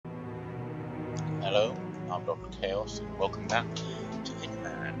Hello, I'm Dr. Chaos, and welcome back to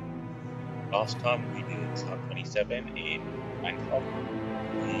Hitman. Last time we did Sub 27 in Bangkok.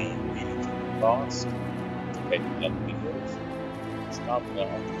 We really took it fast, compared to the other videos. It's now on to the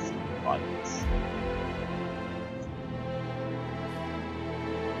highlights.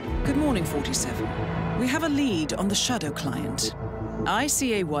 Good morning, 47. We have a lead on the Shadow client.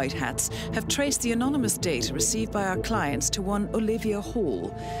 ICA White Hats have traced the anonymous data received by our clients to one Olivia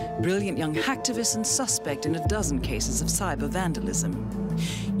Hall, brilliant young hacktivist and suspect in a dozen cases of cyber vandalism.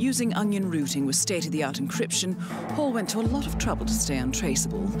 Using onion routing with state-of-the-art encryption, Hall went to a lot of trouble to stay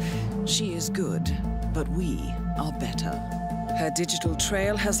untraceable. She is good, but we are better. Her digital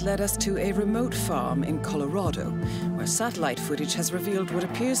trail has led us to a remote farm in Colorado, where satellite footage has revealed what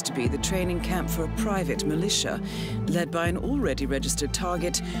appears to be the training camp for a private militia, led by an already registered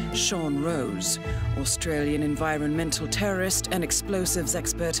target, Sean Rose, Australian environmental terrorist and explosives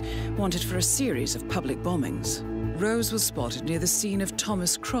expert wanted for a series of public bombings. Rose was spotted near the scene of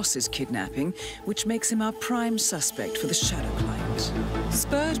Thomas Cross's kidnapping, which makes him our prime suspect for the Shadow client.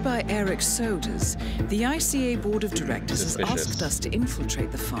 Spurred by Eric Sodas, the ICA Board of Directors has asked us to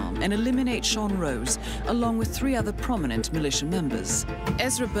infiltrate the farm and eliminate Sean Rose, along with 3 other prominent militia members.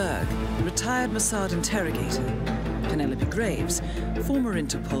 Ezra Berg, retired Mossad interrogator, Penelope Graves, former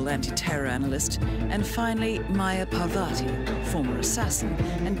Interpol anti-terror analyst, and finally Maya Parvati, former assassin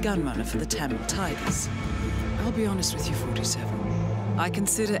and gunrunner for the Tamil Tigers. I'll be honest with you, 47. I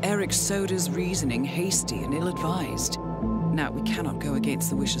consider Eric Soda's reasoning hasty and ill-advised. Now, we cannot go against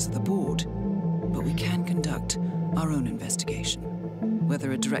the wishes of the board, but we can conduct our own investigation.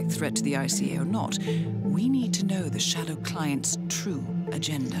 Whether a direct threat to the ICA or not, we need to know the Shadow client's true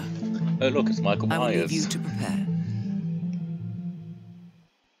agenda. Oh look, it's Michael Myers. I will leave you to prepare.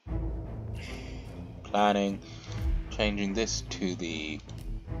 Planning, changing this to the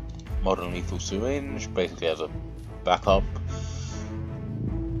modern lethal syringe, basically as a backup.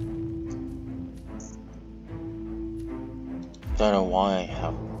 Don't know why I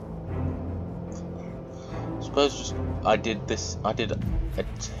have. Suppose just I did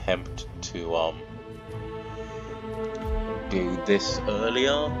attempt to do this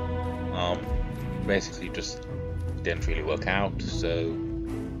earlier. Basically just didn't really work out. So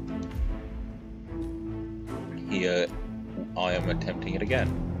here I am attempting it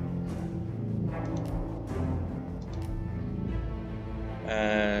again.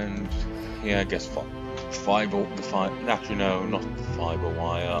 And yeah, I guess actually no, not fiber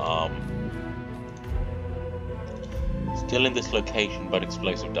wire, still in this location, but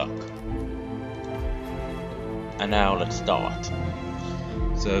explosive duck. And now let's start.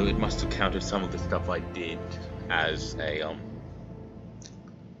 So it must have counted some of the stuff I did as a,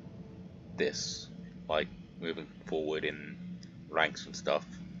 this, like moving forward in ranks and stuff.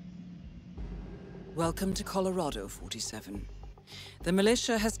 Welcome to Colorado, 47. The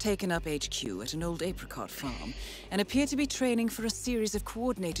militia has taken up HQ at an old apricot farm and appear to be training for a series of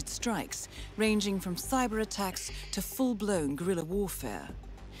coordinated strikes, ranging from cyber attacks to full-blown guerrilla warfare.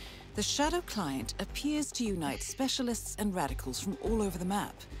 The Shadow client appears to unite specialists and radicals from all over the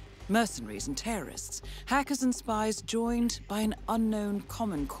map. Mercenaries and terrorists, hackers and spies joined by an unknown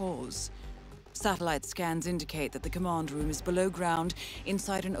common cause. Satellite scans indicate that the command room is below ground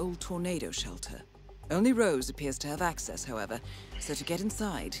inside an old tornado shelter. Only Rose appears to have access, however, so to get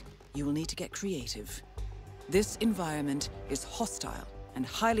inside, you will need to get creative. This environment is hostile and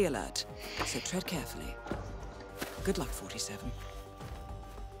highly alert, so tread carefully. Good luck, 47.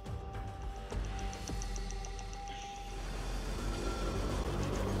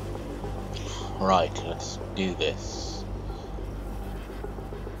 Right, let's do this.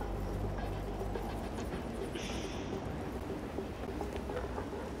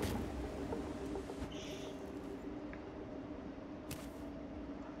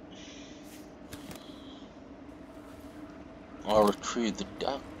 I'll retrieve the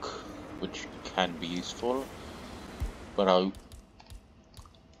duck, which can be useful, but I'm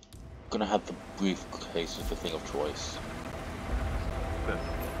gonna have the briefcase as the thing of choice. The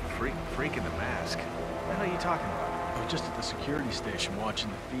freak in the mask? What the hell are you talking about? I was just at the security station watching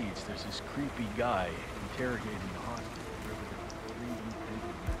the feeds. There's this creepy guy interrogating the hostage.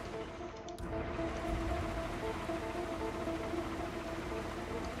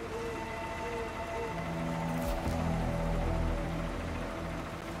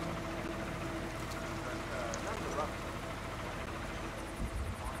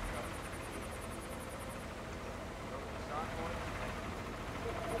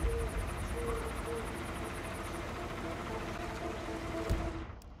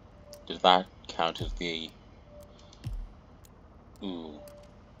 Does that count as the... Ooh.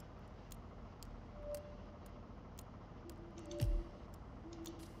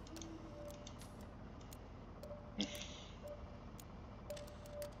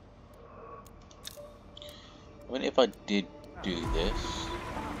 if I did do this,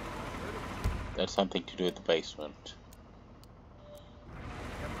 that's something to do with the basement.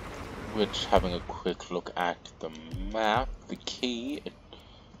 Which, having a quick look at the map, the key...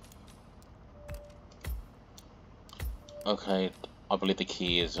 Okay, I believe the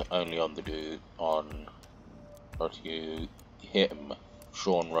key is only on the dude, on... Not you... him,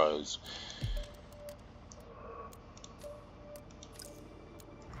 Sean Rose.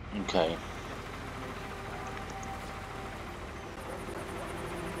 Okay.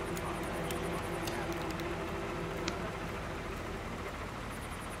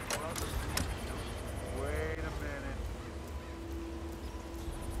 Wait a minute.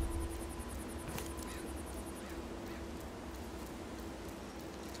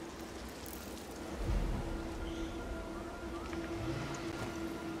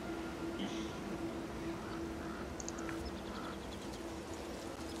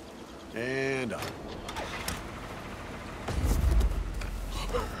 And up.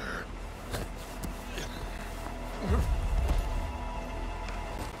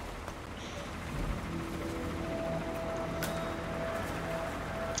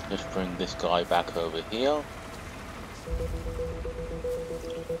 Let's bring this guy back over here.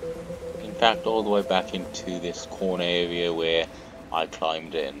 In fact, all the way back into this corner area where I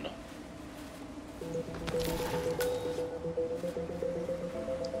climbed in.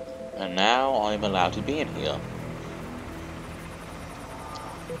 And now I'm allowed to be in here.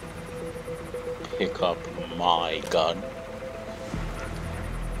 Pick up my gun.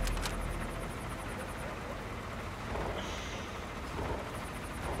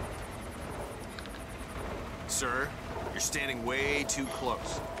 Sir, you're standing way too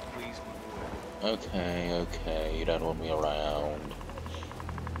close. Please move away. Okay, okay, you don't want me around.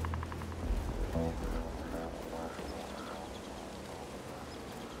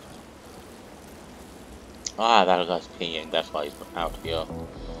 Ah, that guy's peeing, that's why he's out here.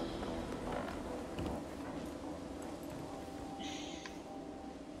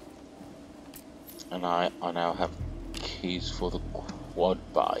 And I now have keys for the quad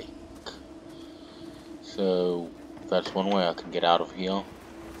bike. So, that's one way I can get out of here.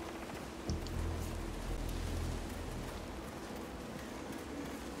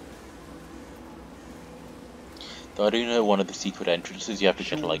 Though I do know one of the secret entrances you have to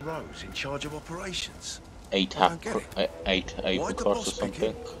get like Rose in charge of operations. 8 apricots or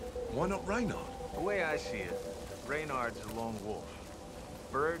something. Why not Reynard? The way I see it, Reynard's a lone wolf.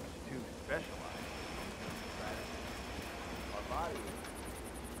 Bird's too specialized. Our body.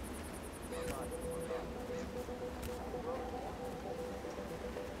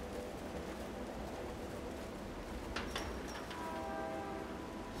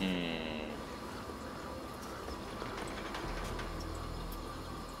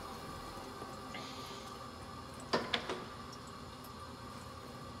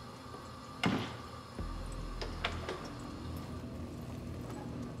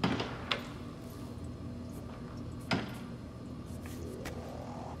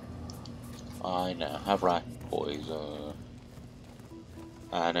 I now have rat poison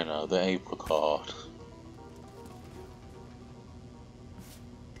and another apricot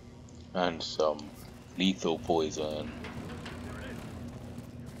and some lethal poison.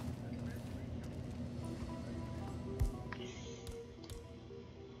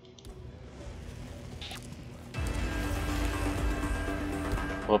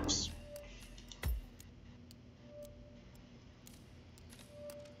 Whoops.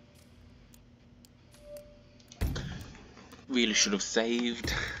 Really should have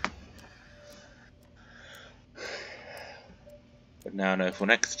saved. But now I know for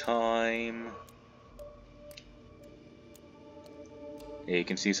next time. Here you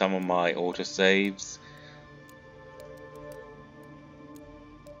can see some of my autosaves.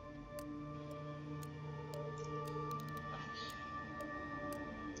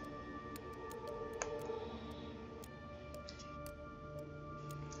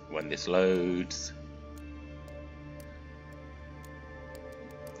 When this loads.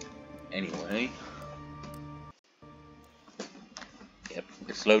 Anyway, yep,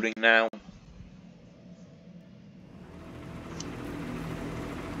 it's loading now.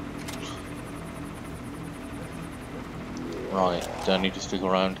 Right, don't need to stick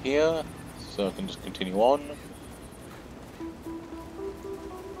around here, so I can just continue on.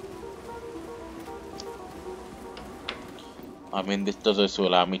 I mean, this does also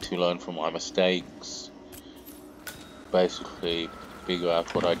allow me to learn from my mistakes. Basically, figure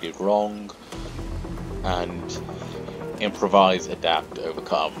out what I did wrong, and improvise, adapt,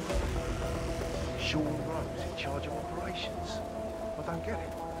 overcome. Sean Rose in charge of operations. I don't get it.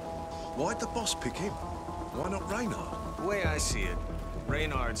 Why'd the boss pick him? Why not Reynard? The way I see it,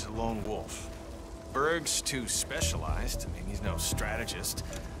 Reynard's a lone wolf. Berg's too specialized. I mean, he's no strategist.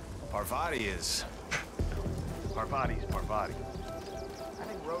 Parvati is... Parvati's Parvati. I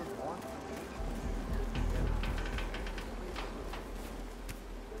think Rose won.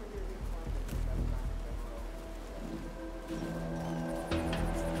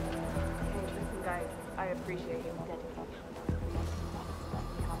 Listen, guys, I appreciate your dedication.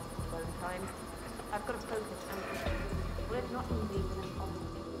 Time. I've got to focus and well, it's not easy when I'm on.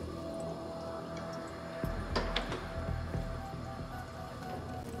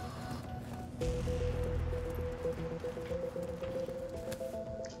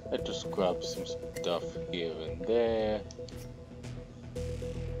 Let's just grab some stuff here and there.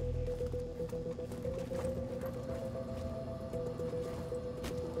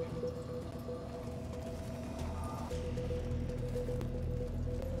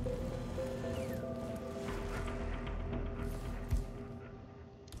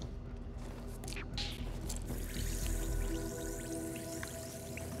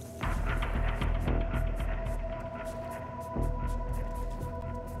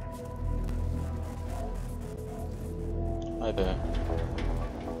 Hi there.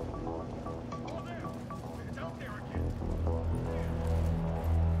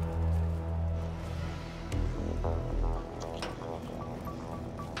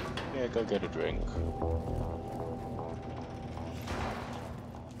 Yeah, go get a drink.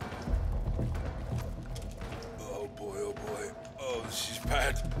 Oh boy, oh boy. Oh, this is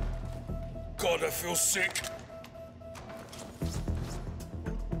bad. God, I feel sick.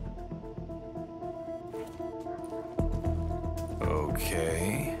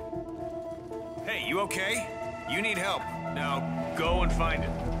 Okay. Hey, you okay? You need help. Now, go and find it.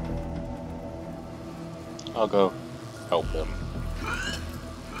 I'll go help him.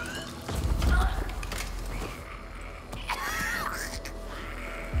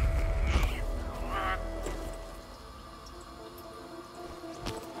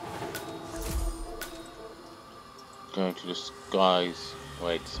 Going to disguise.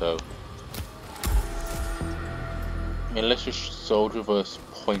 Wait, so. I mean, let's just soldier versus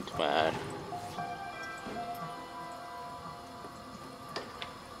point man.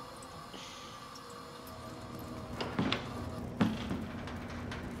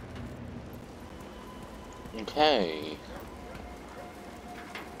 Okay.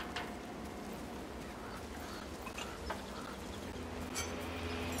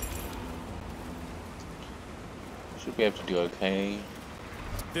 Should be able to do okay.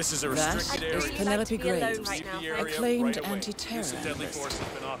 This is a That restricted is area. Penelope be alone Graves, right now. acclaimed anti-terror Deadly analyst. force has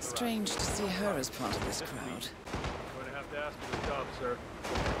been authorized. Strange to see her as part of this crowd. I'm going to have to ask you to stop, sir.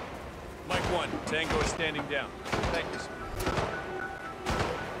 Mike 1, Tango is standing down. Thank you, sir.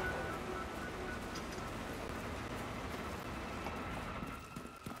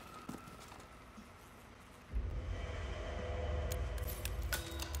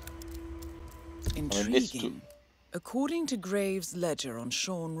 Intriguing. According to Graves' ledger on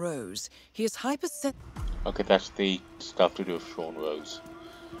Sean Rose, he is hypersensitive. Okay, that's the stuff to do with Sean Rose.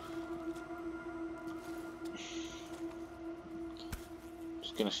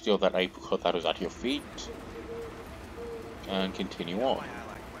 Just gonna steal that apricot that was at your feet. And continue on. I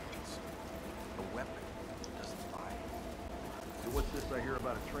like weapons. A weapon doesn't lie. So what's this I hear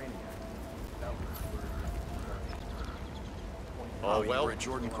about a training act? That was Oh, well. You were at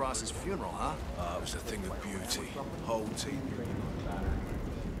Jordan Cross's funeral, huh? It was a thing of beauty. Whole team.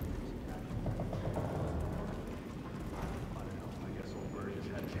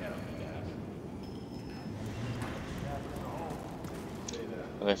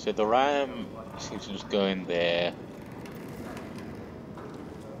 Like I said, the ram seems to just go in there.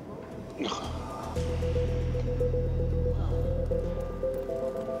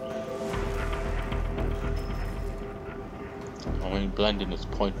 I mean, blending as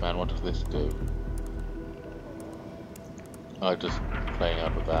point man, what does this do? Oh, just playing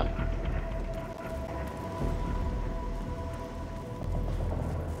out with that.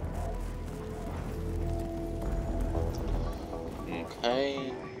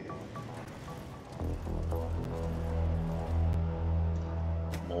 Okay.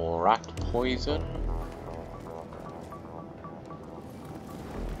 More rat poison.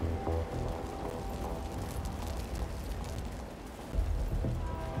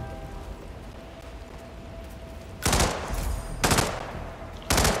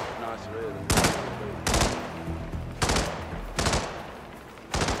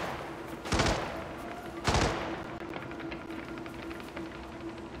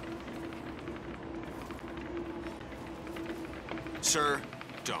 Sir,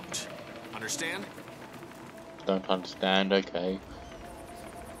 don't. Understand? don't understand, okay.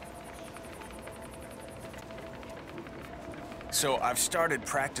 So I've started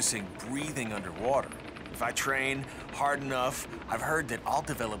practicing breathing underwater. If I train hard enough, I've heard that I'll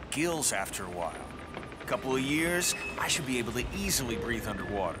develop gills after a while. A couple of years, I should be able to easily breathe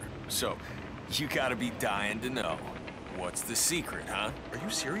underwater. So, you gotta be dying to know. What's the secret, huh? Are you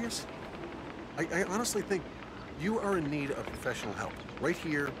serious? I honestly think you are in need of professional help. Right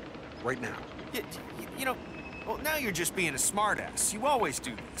here, right now. You know, well, now you're just being a smartass. You always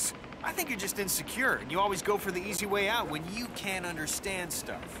do this. I think you're just insecure, and you always go for the easy way out when you can't understand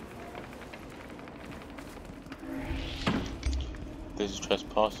stuff. This is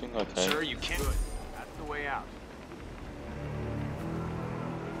trespassing, okay. Sir, you can't. Good. That's the way out.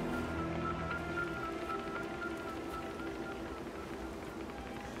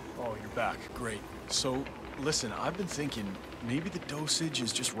 Oh, you're back. Great. So, listen, I've been thinking maybe the dosage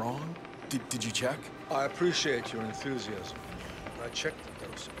is just wrong. Did you check? I appreciate your enthusiasm. I checked the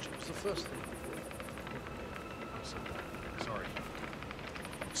dosage. It was the first thing. Sorry.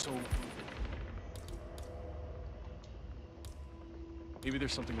 So, maybe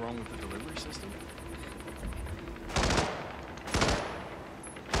there's something wrong with the delivery system?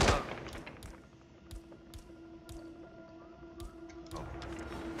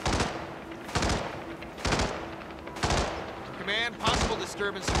 Command, possible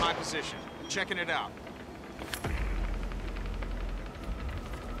disturbance in my position. Checking it out.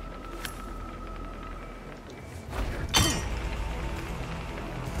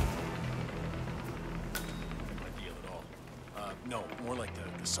 No, more like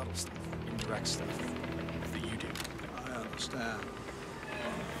the subtle stuff, indirect stuff that you do. I understand.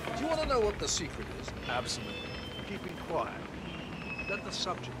 Do you want to know what the secret is? Absolutely. Keeping quiet. Let the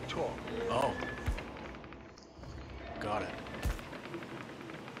subject talk. Oh. Got it.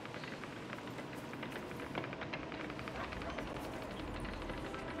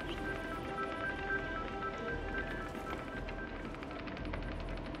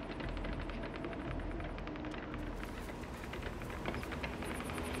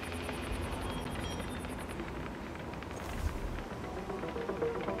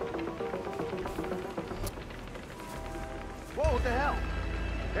 Whoa, what the hell?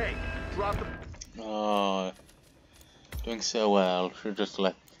 Hey, drop the... Oh, doing so well. Should have just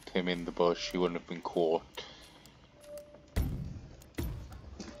left him in the bush. He wouldn't have been caught.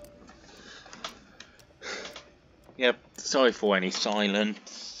 Yep, sorry for any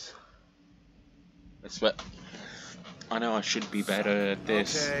silence. I know I should be better at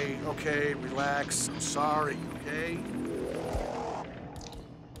this. Okay, relax. I'm sorry, okay?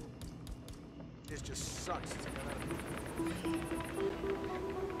 This just sucks.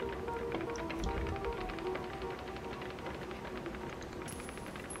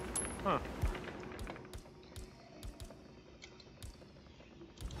 Huh.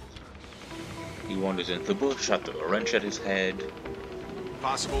 He wanders into the bush, I threw a wrench at his head.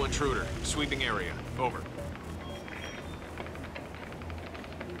 Possible intruder. Sweeping area. Over.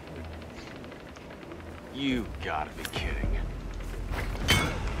 You gotta be kidding.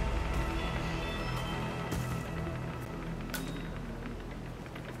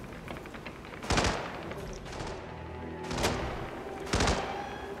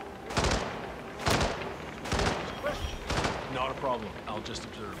 Not a problem. I'll just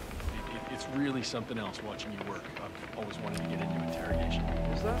observe. It's really something else watching you work. I've always wanted to get into interrogation.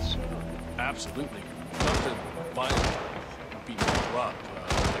 Is that so? Absolutely. Not the violent, beating people up,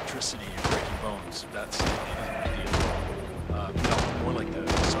 electricity and breaking bones. That's my deal. No, more like the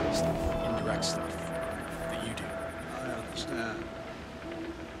subtle stuff, indirect stuff that you do. I understand.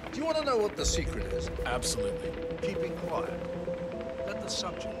 Do you want to know what the secret is? Absolutely. Keeping quiet. Let the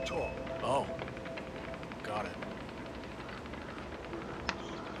subject talk. Oh, got it.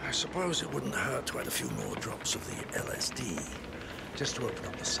 I suppose it wouldn't hurt to add a few more drops of the LSD, just to open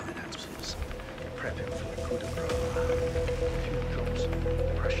up the synapses, prep him for the coup de grace. A few drops of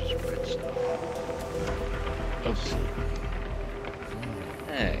precious red stuff. Oh.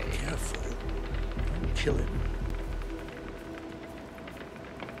 Hey. Careful. Don't kill him.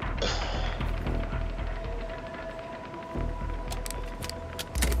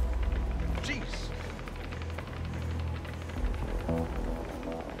 Jeez.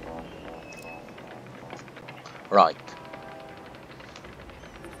 Right.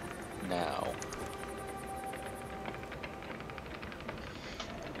 Now.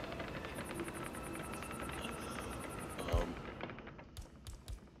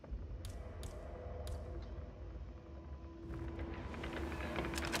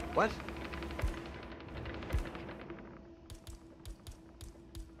 What?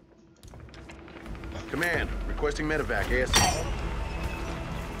 Command, Requesting medevac, ASAP.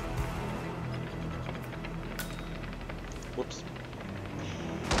 Whoops.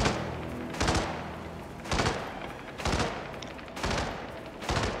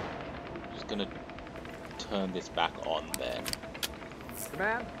 Just gonna turn this back on then.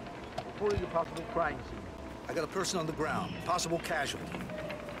 Command, reporting a possible crime scene. I got a person on the ground. Possible casualty.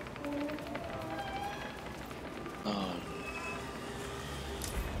 Oh.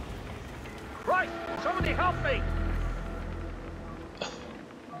 Right! Somebody help me!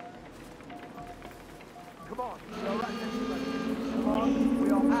 Come on, we are at destination. Come on, we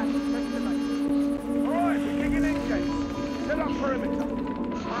are at destination. All right, we're kicking in, James. Set up perimeter. 1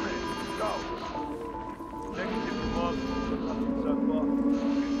 minute, go. Negative remarks. Nothing so far.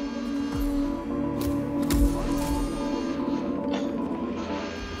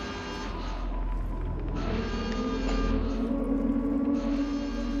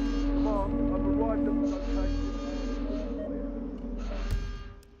 Come on, I've arrived at the location.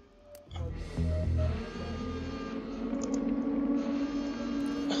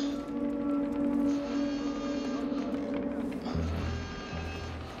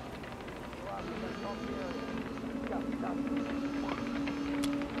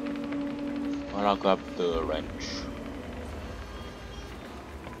 Well, I'll grab the wrench.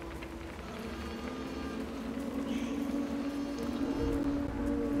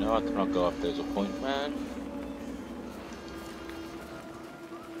 No, I cannot go up. There's a point, man.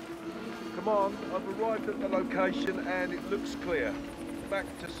 Come on, I've arrived at the location and it looks clear. Back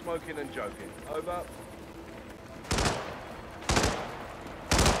to smoking and joking. Over.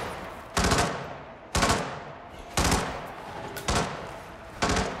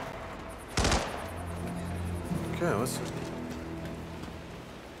 Okay, let's...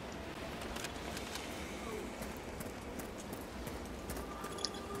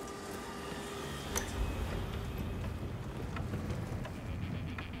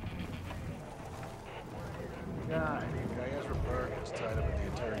 Yeah, Ezra Berg is tied up in the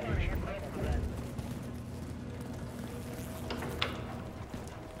interrogation.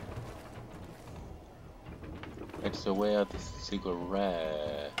 It's the way of the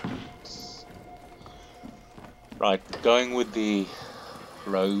cigarettes. Right, going with the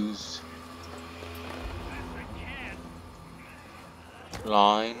rose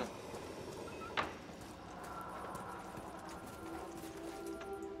line.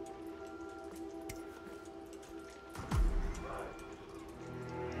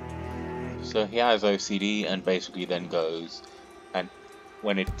 So he has OCD and basically then goes, and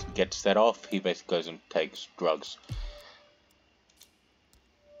when it gets set off, he basically goes and takes drugs.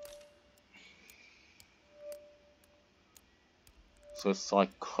 So a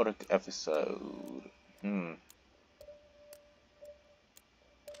psychotic episode.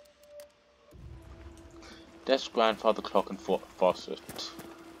 Desk, grandfather clock, and faucet.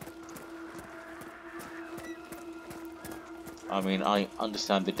 I mean, I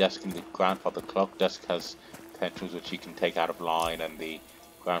understand the desk and the grandfather clock. Desk has pencils which you can take out of line, and the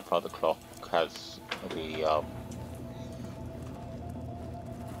grandfather clock has the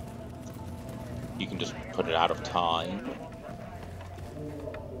you can just put it out of time.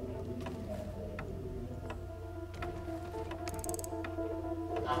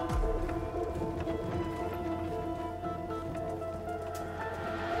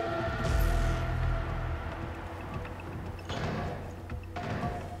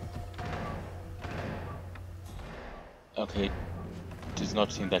 Okay, it does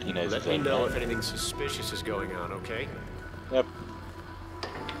not seem that he knows. Let me know if anything suspicious is going on, okay? Yep.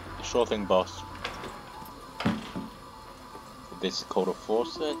 Sure thing, boss. This is called a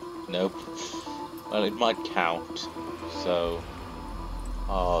faucet? Nope. Well, it might count. So,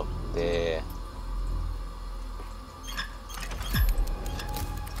 oh, there.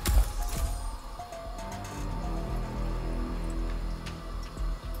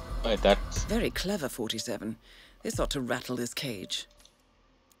 Wait, that's... Very clever, 47. This ought to rattle his cage.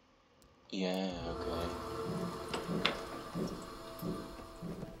 Yeah, okay.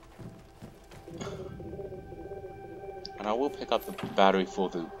 And I will pick up the battery for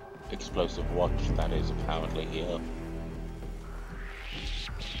the explosive watch that is apparently here.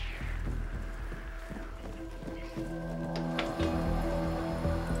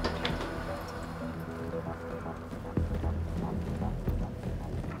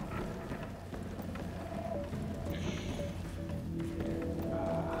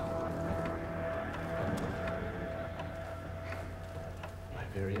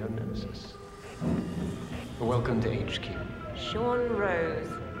 Very own nemesis. Welcome to HQ. Sean Rose.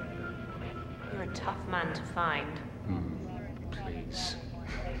 You're a tough man to find. Please.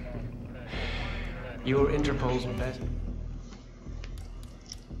 You're Interpol's best.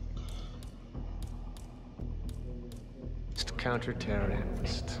 Counter-terror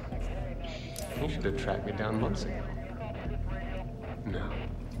analyst. You should have tracked me down months ago. No.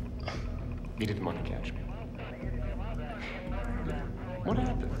 You didn't want to catch me. What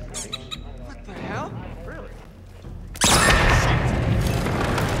happened? What the hell? Really?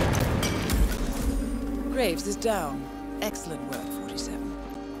 Graves is down. Excellent work, 47.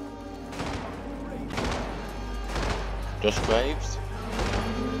 Just Graves?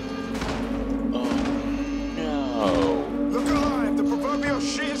 Oh, no. Look alive! The proverbial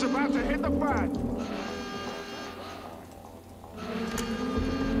shit is about to hit the fan!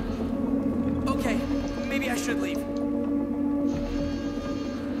 Okay, maybe I should leave.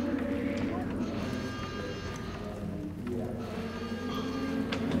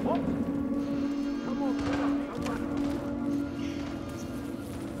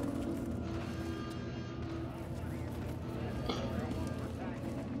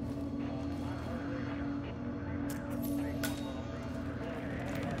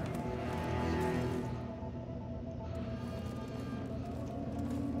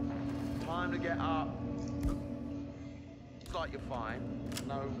 Time to get up. Looks like you're fine.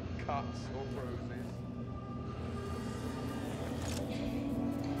 No cuts or bruises.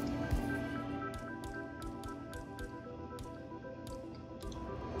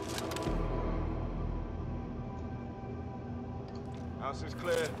 House is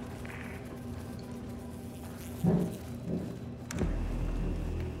clear.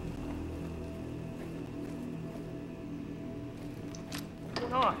 What's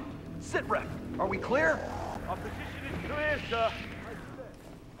going on? Sit rep. Are we clear? Our position is clear, sir.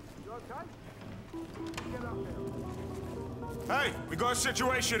 You okay? Get up now. Hey, we got a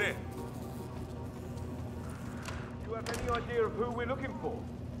situation here. Do you have any idea of who we're looking for?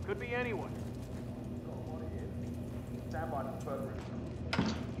 Could be anyone. Stand by for further.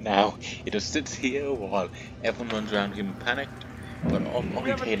 Now, he just sits here while everyone runs around him panicked, but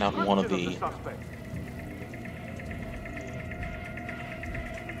obviously not one of the...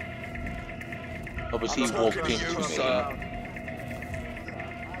 Obviously he walked into me.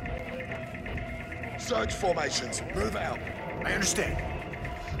 Search formations. Move out. I understand.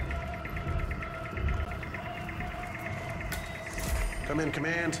 Come in,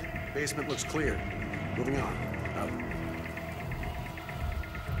 command. Basement looks clear. Moving on. Out.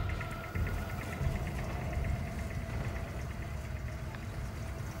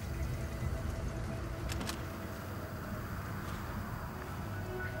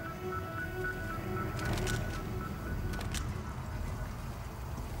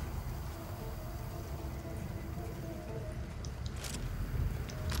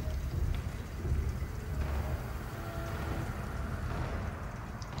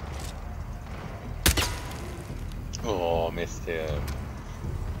 Oh, missed him.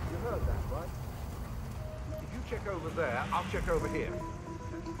 You heard that, right? If you check over there, I'll check over here.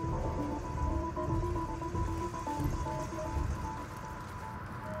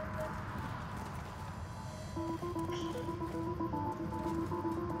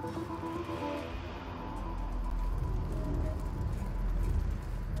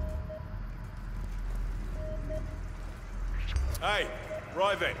 Hey,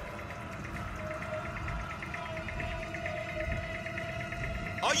 right then.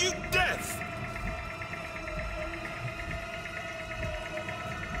 Are you deaf?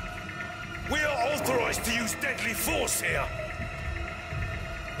 We are authorized to use deadly force here.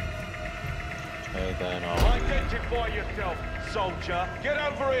 Okay, then Identify yourself, soldier. Get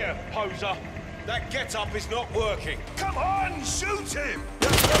over here, poser. That get-up is not working. Come on, shoot him!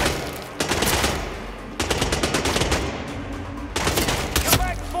 Come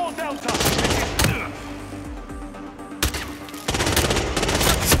back, 4 Delta!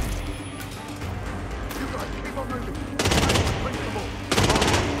 You guys, keep on moving. Bring them all.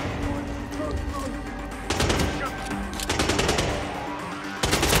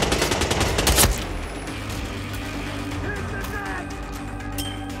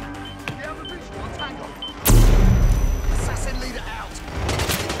 Assassin leader out.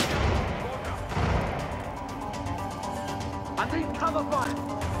 I need cover fire.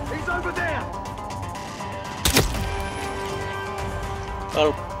 He's over there.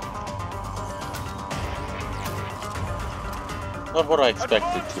 well, not what I expected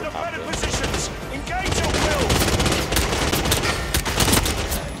Advance to to better happen. positions. Engage your will.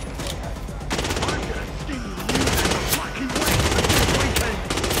 I'm gonna sting you like he went this weekend.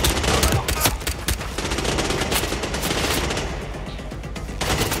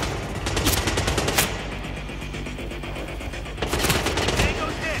 There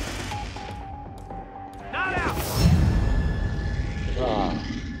goes this.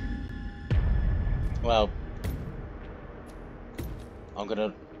 Well, I'm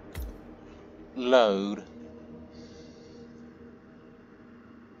gonna load.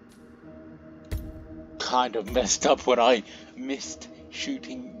 Kind of messed up when I missed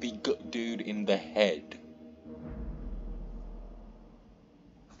shooting the dude in the head.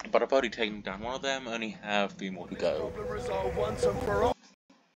 But I've already taken down one of them, only have 3 more to go. Problem resolved once and for all.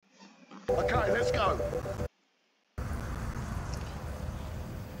 Okay, let's go.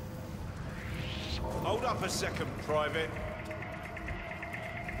 Hold up a second, Private.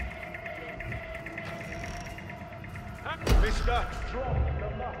 Mister, drop the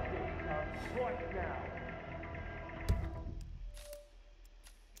musket right now.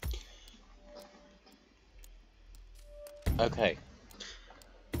 Okay.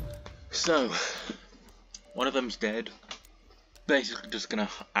 So, one of them's dead. Basically just gonna...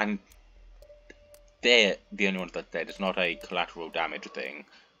 and they're the only one that's dead. It's not a collateral damage thing.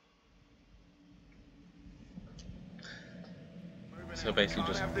 So basically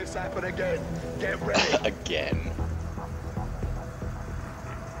just... have this happen again. Get ready. Again.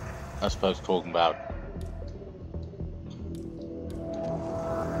 I suppose talking about...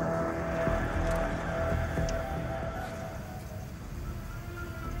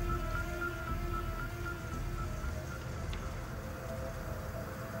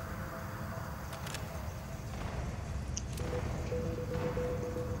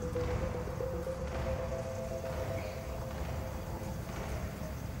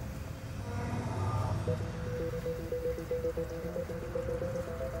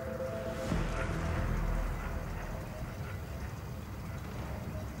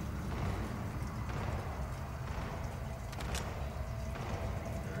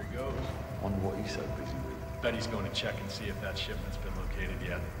 Wonder what he's so busy with. Bet he's going to check and see if that shipment's been located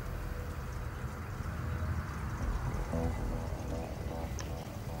yet.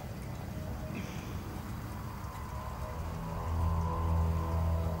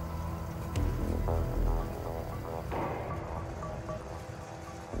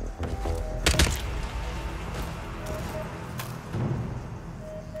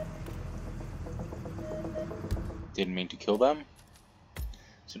 Didn't mean to kill them.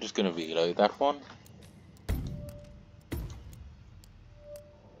 So just gonna reload that one.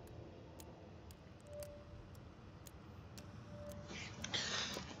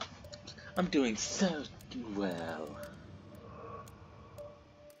 I'm doing so well.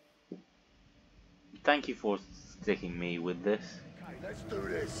 Thank you for sticking me with this. Okay, let's do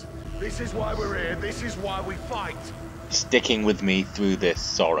this. This is why we're here. This is why we fight. Sticking with me through this,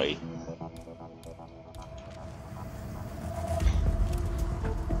 sorry.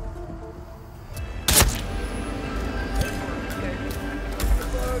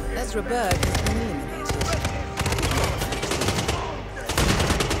 Ezra Berg has been eliminated.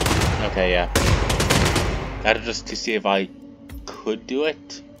 Okay, yeah. That is just to see if I could do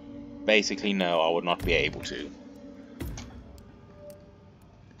it. Basically, no, I would not be able to.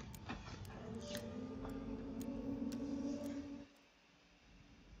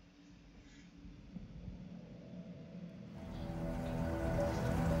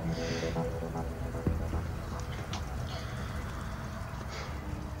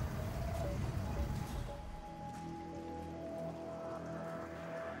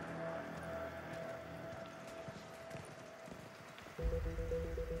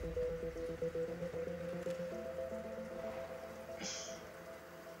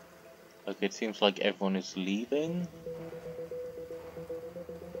 Okay, it seems like everyone is leaving.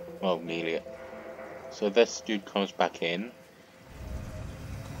 Well, nearly. So this dude comes back in,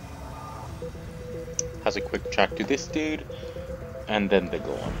 has a quick chat to this dude, and then they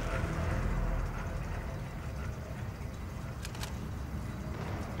go on.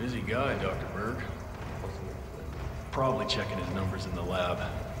 Busy guy, Dr. Berg. Probably checking his numbers in the lab.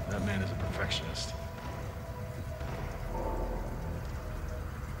 That man is a perfectionist.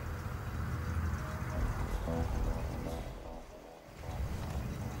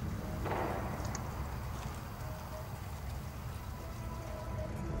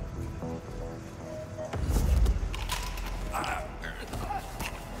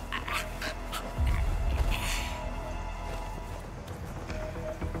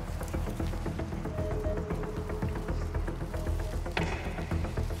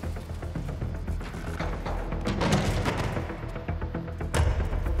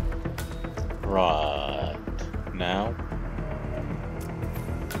 Right, now,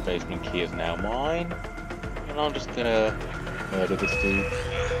 the basement key is now mine, and I'm just gonna murder this dude,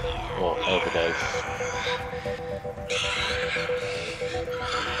 or overdose.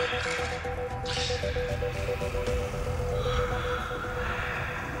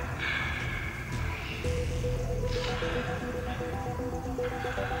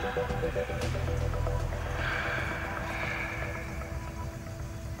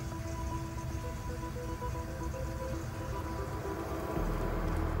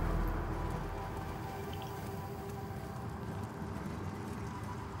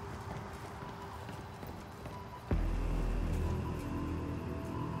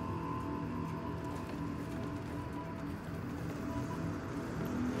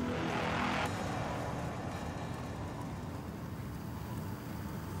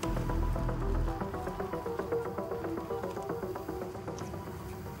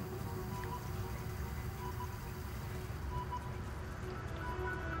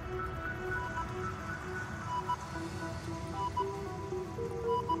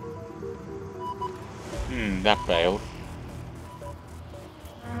 That failed.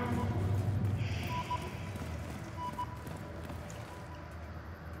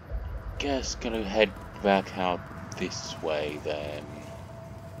 Guess gonna head back out this way then.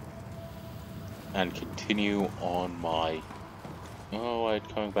 And continue on my... Oh, I'm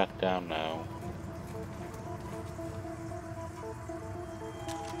coming back down now.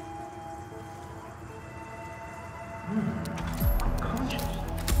 Conscious?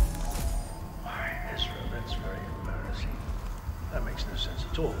 Why, Ezra, that's very embarrassing. That makes no sense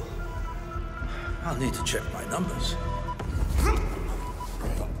at all. I'll need to check my numbers.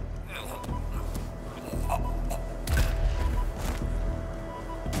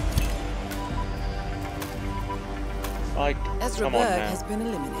 Ezra Come on Berg now. has been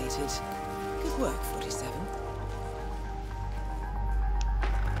eliminated. Good work, 47.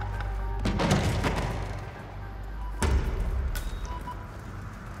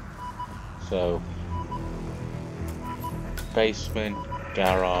 So, basement,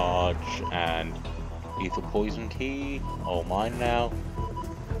 garage, and lethal poison key. All mine now.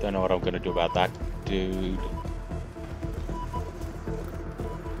 Don't know what I'm gonna do about that dude.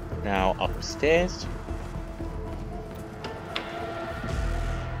 Now upstairs.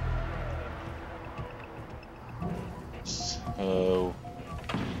 So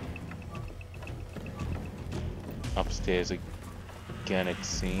upstairs again, it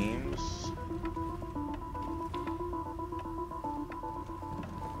seems.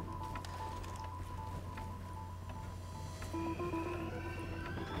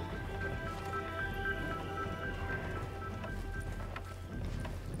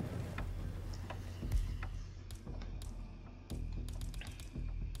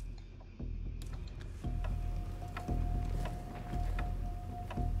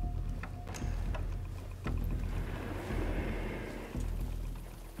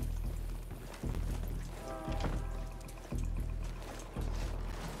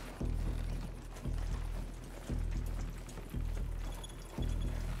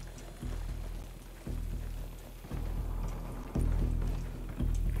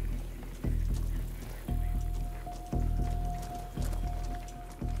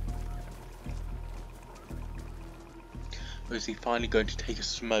 Or is he finally going to take a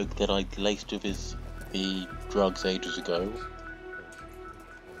smoke that I laced with the drugs ages ago?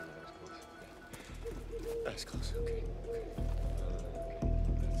 That's close, okay.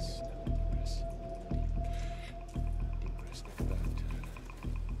 Deep breaths. Think of that.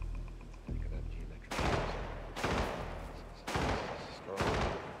 Think of that geometric. Strong.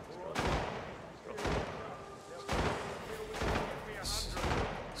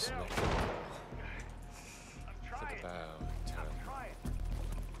 Think about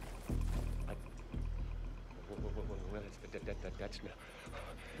that's not.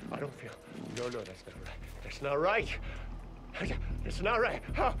 I don't feel. No, that's not right. That's not right. It's not right.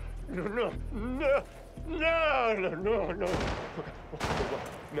 No. No.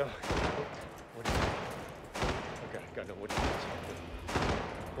 What is it? Oh God, no.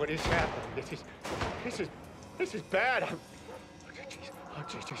 What is happening? This is bad. I'm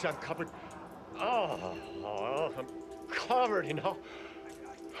covered. I'm covered in all.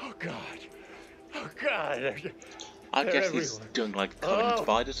 Oh God. I guess he's doing like a covered in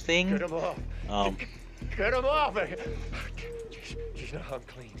spiders thing. Get him off. Get him off. Jeez, no, I'm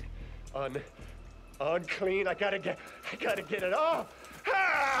clean. Unclean. I gotta get it off.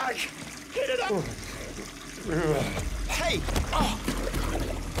 Get it off. Hey!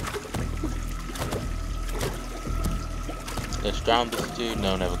 Let's drown this dude.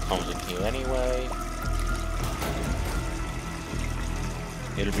 No one ever comes in here anyway.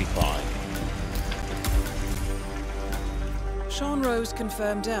 It'll be fine. Sean Rose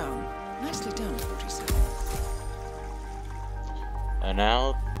confirmed down. Nicely done, 47. And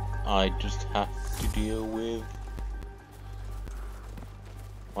now I just have to deal with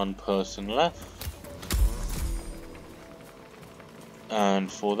one person left.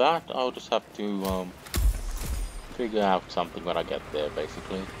 And for that, I'll just have to figure out something when I get there,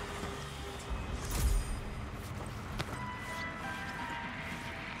 basically.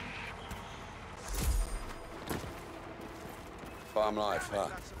 Farm life, huh?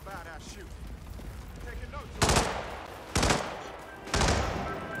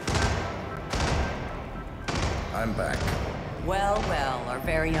 I'm back. Well, our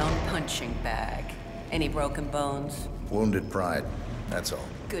very own punching bag. Any broken bones? Wounded pride, that's all.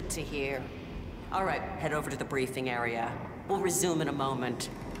 Good to hear. All right, head over to the briefing area. We'll resume in a moment.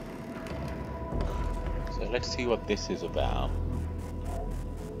 So let's see what this is about.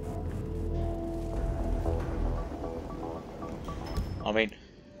 I mean,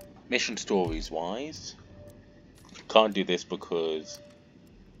 mission stories wise, can't do this because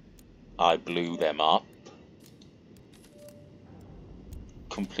I blew them up.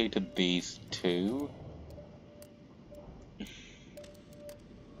 Completed these two.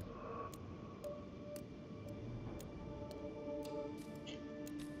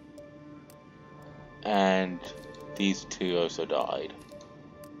 And these two also died.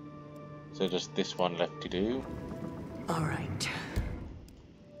 So just this one left to do. All right.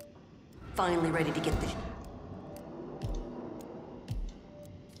 Finally ready to get the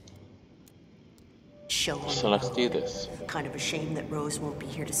show on. So let's do this. Kind of a shame that Rose won't be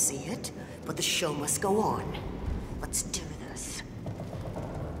here to see it, but the show must go on. Let's do this.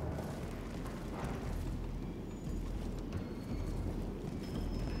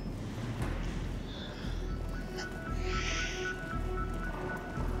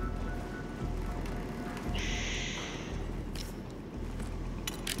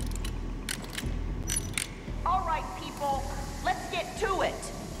 All right, people, let's get to it.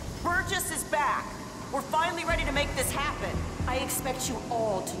 Burgess is back. We're finally ready to make this happen. I expect you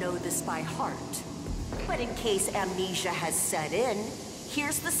all to know this by heart. But in case amnesia has set in,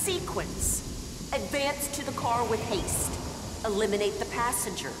 here's the sequence. Advance to the car with haste. Eliminate the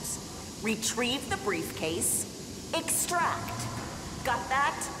passengers. Retrieve the briefcase. Extract. Got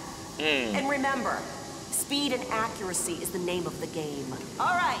that? And remember, speed and accuracy is the name of the game.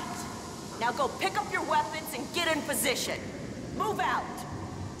 All right. Now go pick up your weapons and get in position. Move out.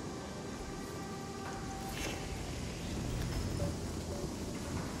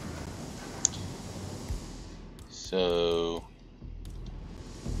 So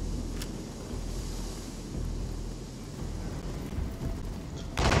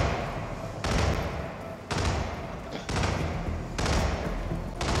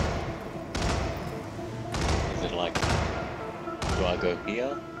is it like, do I go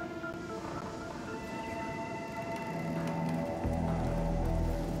here?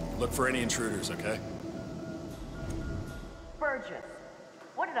 Look for any intruders, okay? Burgess,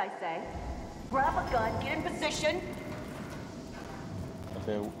 what did I say? Grab a gun, get in position.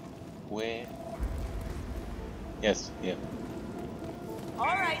 Okay, where? Yes, yeah. All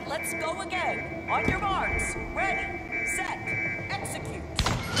right, let's go again. On your marks. Ready, set, execute.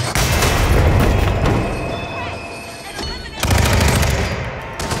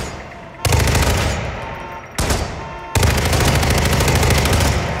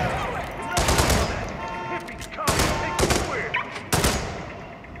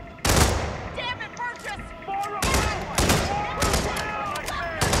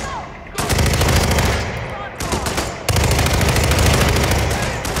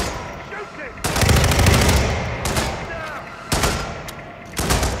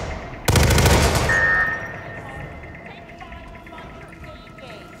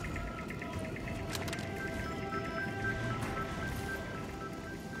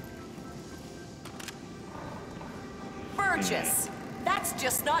 Burgess, that's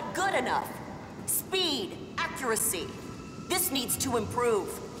just not good enough. Speed, accuracy. This needs to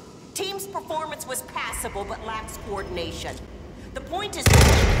improve. Team's performance was passable but lacks coordination. The point is...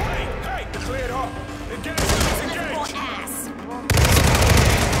 Hey, cleared off. Engage, engage. Ass.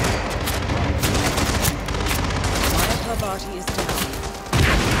 Maya Parvati is down.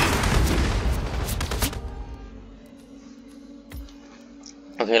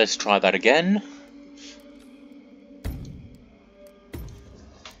 Okay, let's try that again.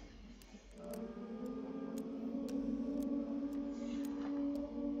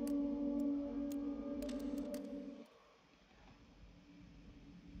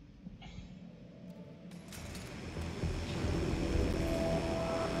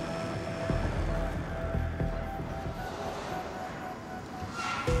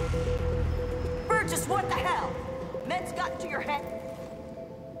 Burgess, what the hell? Meds got to your head.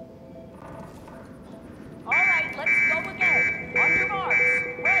 All right, let's go again. On your marks.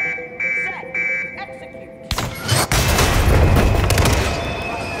 Ready, set, execute.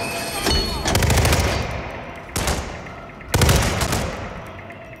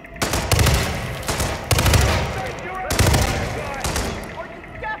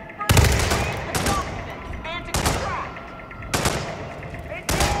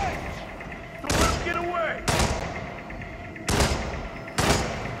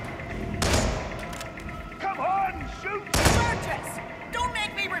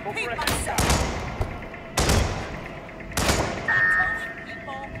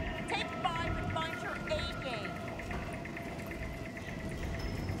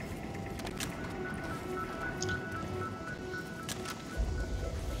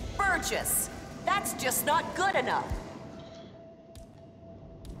 Burgess, that's just not good enough.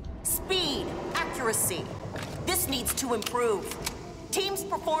 Speed, accuracy. This needs to improve. Team's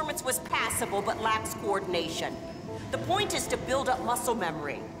performance was passable but lacks coordination. The point is to build up muscle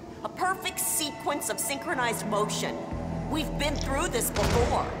memory. A perfect sequence of synchronized motion. We've been through this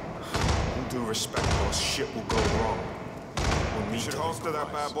before. With due respect, or shit will go wrong. We should holster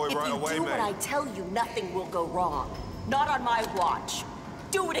that bad boy right away, If you do man. what I tell you, nothing will go wrong. Not on my watch.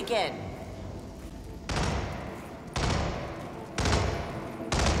 Do it again.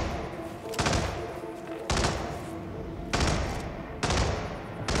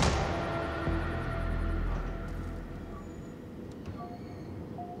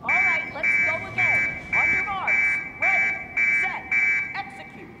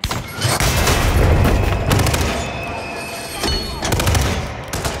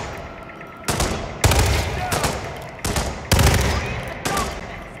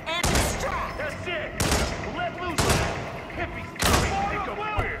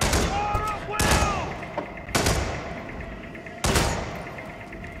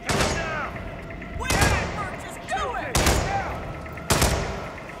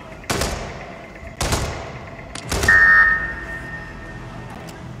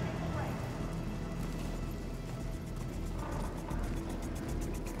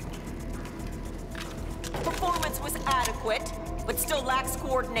 Performance was adequate, but still lacks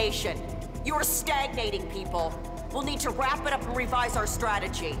coordination. You're stagnating, people. We'll need to wrap it up and revise our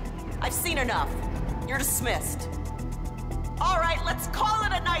strategy. I've seen enough. You're dismissed. All right, let's call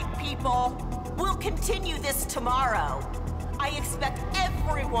it a night, people. We'll continue this tomorrow. I expect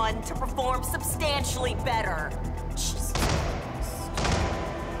everyone to perform substantially better.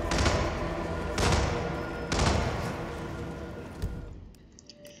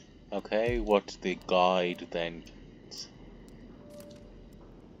 Okay, what's the guide then?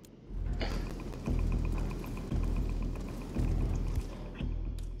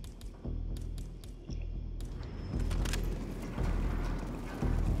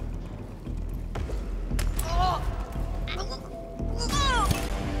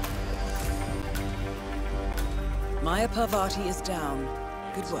 Maya Parvati is down.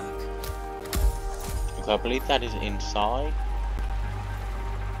 Good work. Okay, I believe that is inside.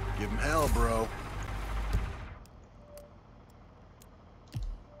 Give him hell, bro.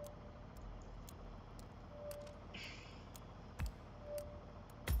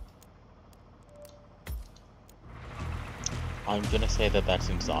 I'm gonna say that that's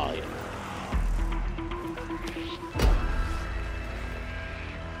inside.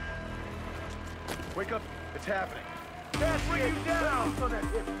 Wake up, it's happening. That's bring you down!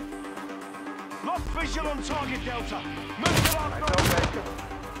 Lost visual on target, Delta. Move to our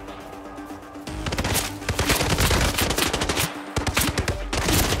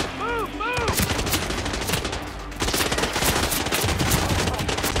Move, move!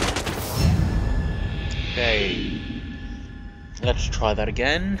 Okay, let's try that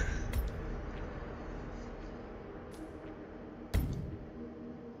again.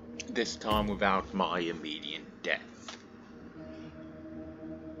 This time without my immediate death.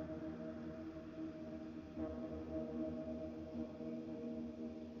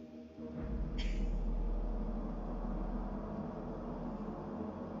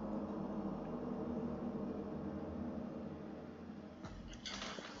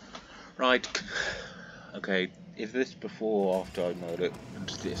 Right, okay, is this before or after I mode it?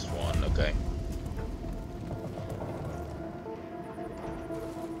 It's this one, okay.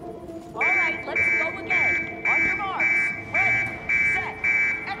 Alright, let's go again. On your marks. Ready, set,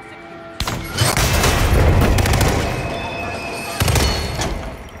 execute.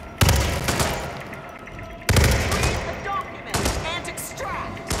 Read the document and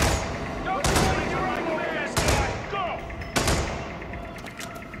extract. Don't put your ideas, guy! Go!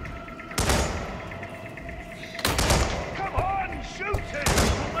 Come on, shoot it!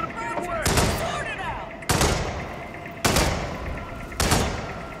 Don't let him get away! Sort it out.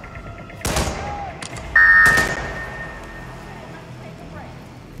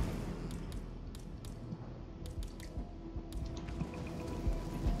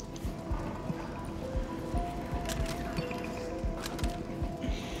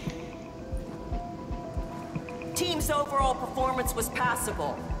 Team's overall performance was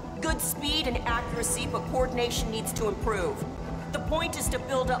passable. Good speed and accuracy, but coordination needs to improve. The point is to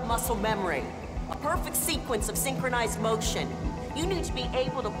build up muscle memory. A perfect sequence of synchronized motion. You need to be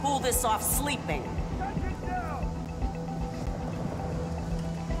able to pull this off sleeping.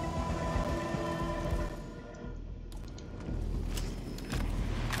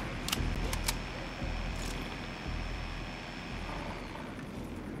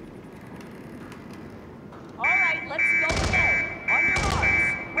 Alright, let's go again. On your marks.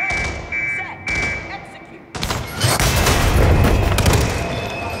 Ready, set, execute.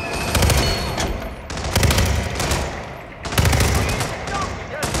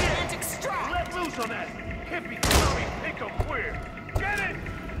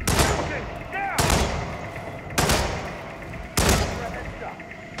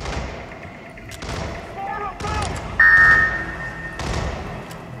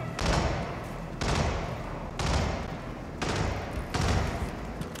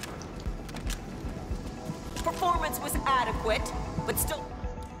 squads was adequate, but still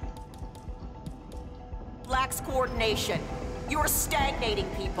lacks coordination. You are stagnating,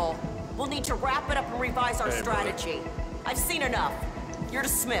 people. We'll need to wrap it up and revise our strategy. I've seen enough. You're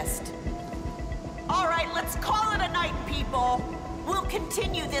dismissed. All right, let's call it a night, people. We'll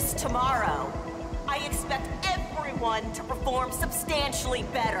continue this tomorrow. I expect everyone to perform substantially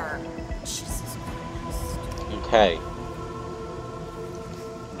better. Jesus Christ. Okay.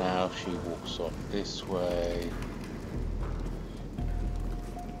 Now she walks on this way.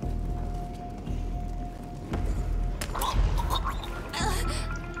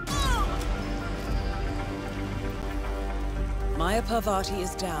 Maya Parvati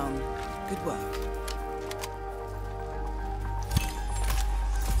is down. Good work.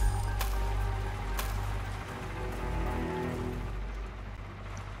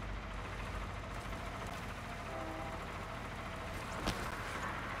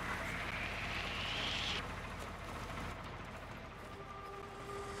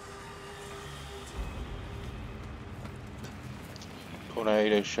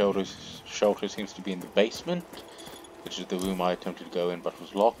 Tornado shelter seems to be in the basement, which is the room I attempted to go in but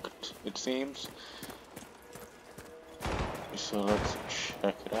was locked, it seems. So let's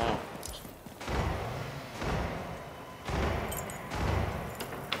check it out.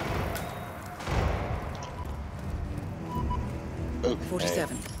 Okay.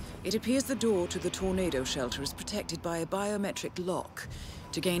 47. It appears the door to the tornado shelter is protected by a biometric lock.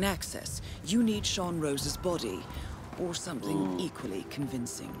 To gain access, you need Sean Rose's body, or something equally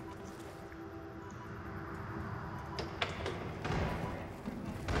convincing.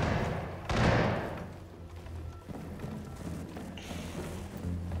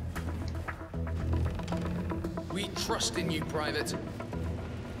 We trust in you, Private. So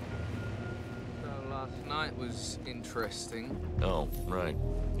last night was interesting. Oh, right.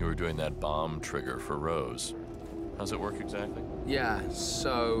 You were doing that bomb trigger for Rose. How's it work exactly? Yeah,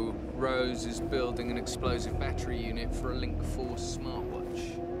 so Rose is building an explosive battery unit for a Link 4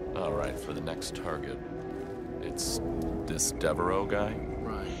 smartwatch. All right, for the next target. It's this Devereaux guy?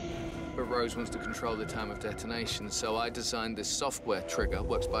 Right. But Rose wants to control the time of detonation, so I designed this software trigger,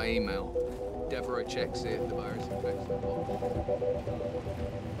 works by email. Devereaux checks it, the virus infects the bot.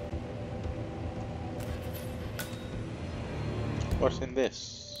 What's in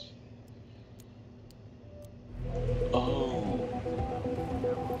this? Oh.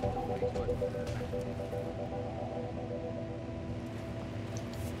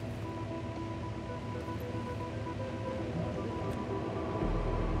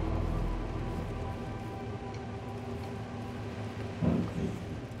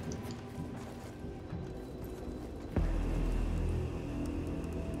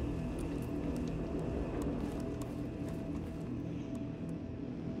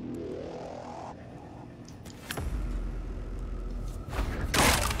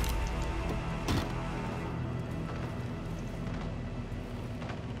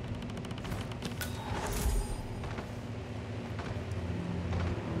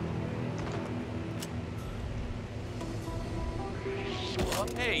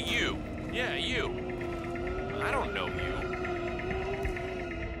 Hey, you! Yeah, you! I don't know you.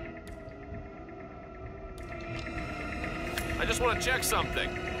 I just want to check something.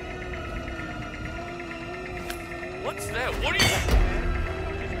 What's that? What are you...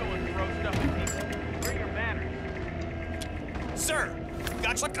 Just go and throw stuff at people. Bring your manners. Sir,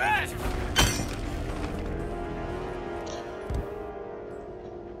 got like that!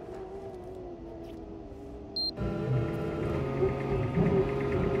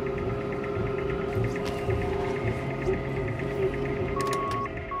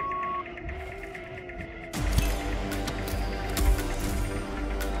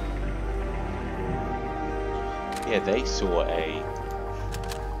 Yeah, they saw a...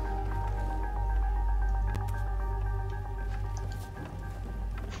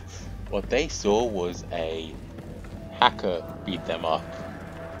 What they saw was a hacker beat them up.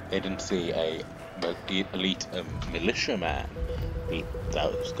 They didn't see a elite militiaman beat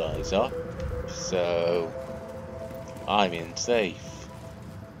those guys up. So, I'm in safe.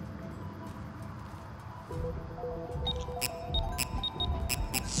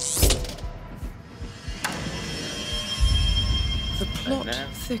 The plot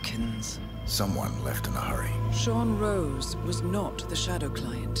thickens. Someone left in a hurry. Sean Rose was not the Shadow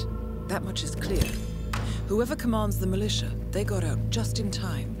Client. That much is clear. Whoever commands the militia, they got out just in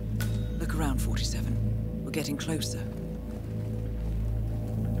time. Look around, 47. We're getting closer.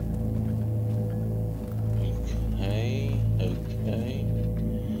 Okay.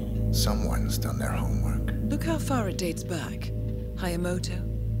 Someone's done their homework. Look how far it dates back. Hayamoto,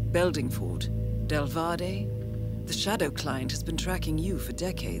 Beldingford, Delvade. The Shadow client has been tracking you for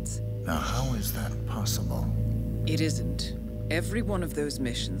decades. Now, how is that possible? It isn't. Every one of those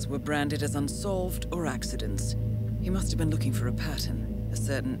missions were branded as unsolved or accidents. He must have been looking for a pattern, a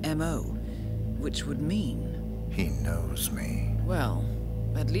certain MO, which would mean... He knows me. Well,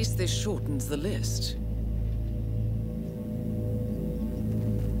 at least this shortens the list.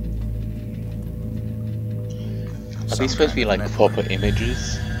 Are these supposed to be like proper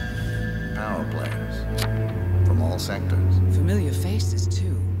images? Power planes. From all sectors. Familiar faces,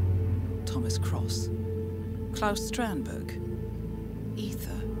 too. Thomas Cross. Klaus Strandberg.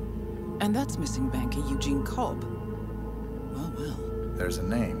 Ether. And that's missing banker Eugene Cobb. Well, well. There's a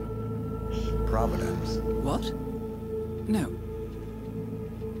name. Providence. What? No.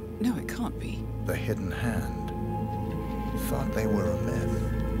 No, it can't be. The Hidden Hand. Thought they were a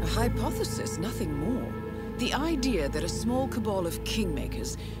myth. A hypothesis, nothing more. The idea that a small cabal of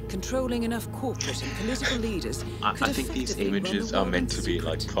kingmakers, controlling enough corporate and political leaders, I think these images are meant to be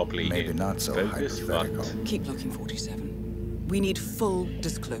like properly maybe not so focus, hypothetical. but keep looking, 47. We need full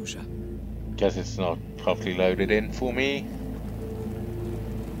disclosure. guess it's not properly loaded in for me.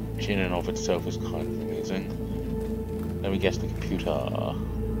 Which in and of itself is kind of amazing. Let me guess the computer.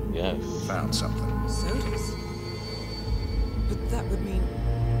 Yes. Found something. Sodas? But that would mean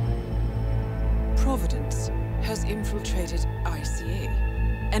Providence has infiltrated ICA,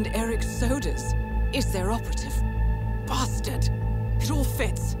 and Eric Sodas is their operative. Bastard! It all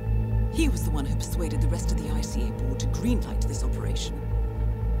fits. He was the one who persuaded the rest of the ICA board to greenlight this operation.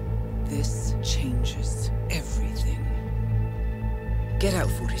 This changes everything. Get out,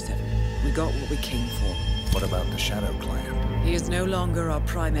 47. We got what we came for. What about the Shadow client? He is no longer our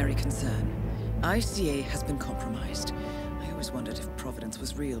primary concern. ICA has been compromised. I always wondered if Providence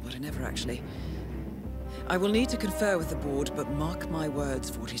was real, but I never actually... I will need to confer with the board, but mark my words,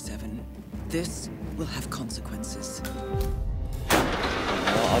 47. This will have consequences.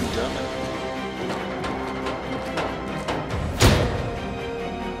 Well, I'm done.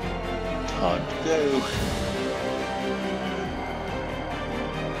 Time to go.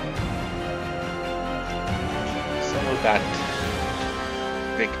 Some of that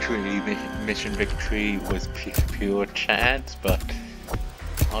mission victory was pure chance, but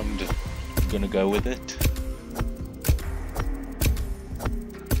I'm just gonna go with it.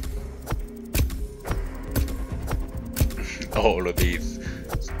 All of these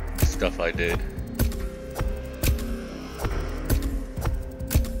stuff I did.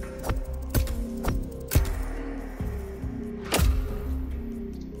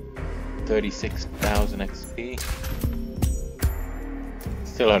 $36,000 XP.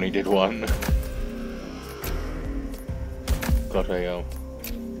 Still only did one. Got a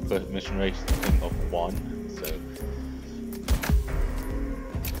first mission rating of 1, so.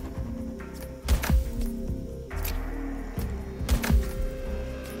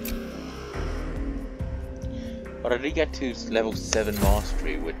 But I did get to level 7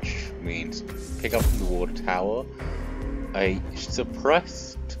 mastery, which means pick up from the water tower a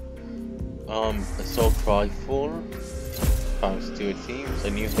suppressed assault rifle, ×2 it seems, a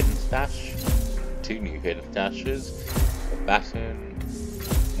new hidden stash, 2 new hidden stashes, a baton,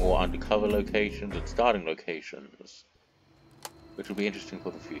 more undercover locations and starting locations, which will be interesting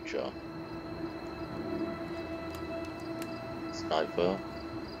for the future. Sniper.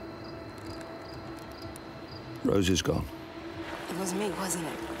 Rose is gone. It was me, wasn't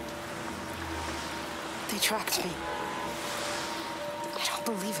it? They tracked me. I don't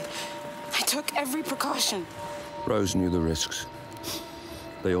believe it. I took every precaution. Rose knew the risks.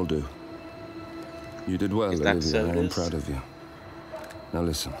 They all do. You did well, Olivia. I am proud of you. Now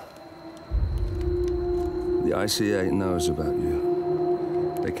listen. The ICA knows about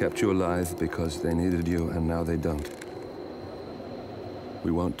you. They kept you alive because they needed you, and now they don't.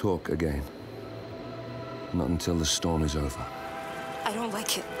 We won't talk again. Not until the storm is over. I don't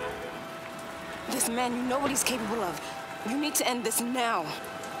like it. This man, you know what he's capable of. You need to end this now.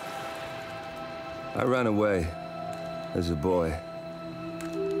 I ran away as a boy.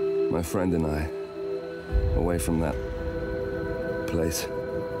 My friend and I. Away from that place.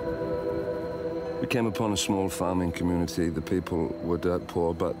 We came upon a small farming community. The people were dirt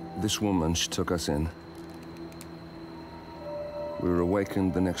poor, but this woman, she took us in. We were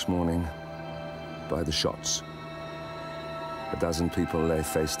awakened the next morning by the shots. A dozen people lay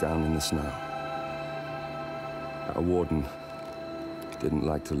face down in the snow. Our warden didn't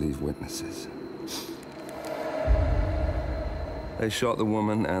like to leave witnesses. They shot the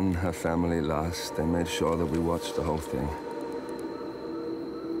woman and her family last. They made sure that we watched the whole thing.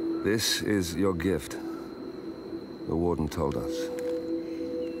 This is your gift, the warden told us.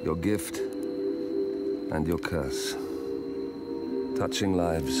 Your gift and your curse. Touching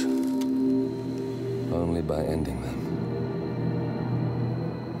lives only by ending them.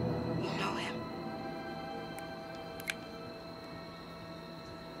 You know him.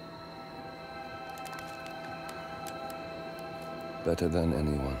 Better than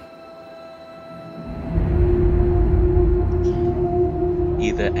anyone.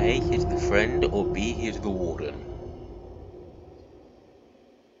 Either A, he's the friend, or B, he's the warden.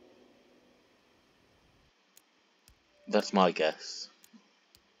 That's my guess.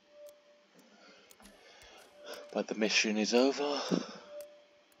 But the mission is over.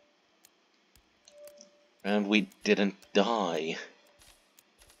 And we didn't die.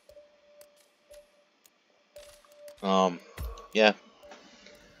 Yeah.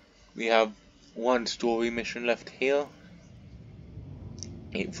 We have one story mission left here.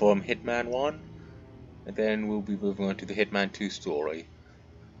 From Hitman 1. And then we'll be moving on to the Hitman 2 story.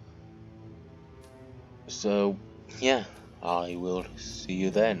 So, yeah. I will see you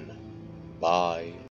then. Bye.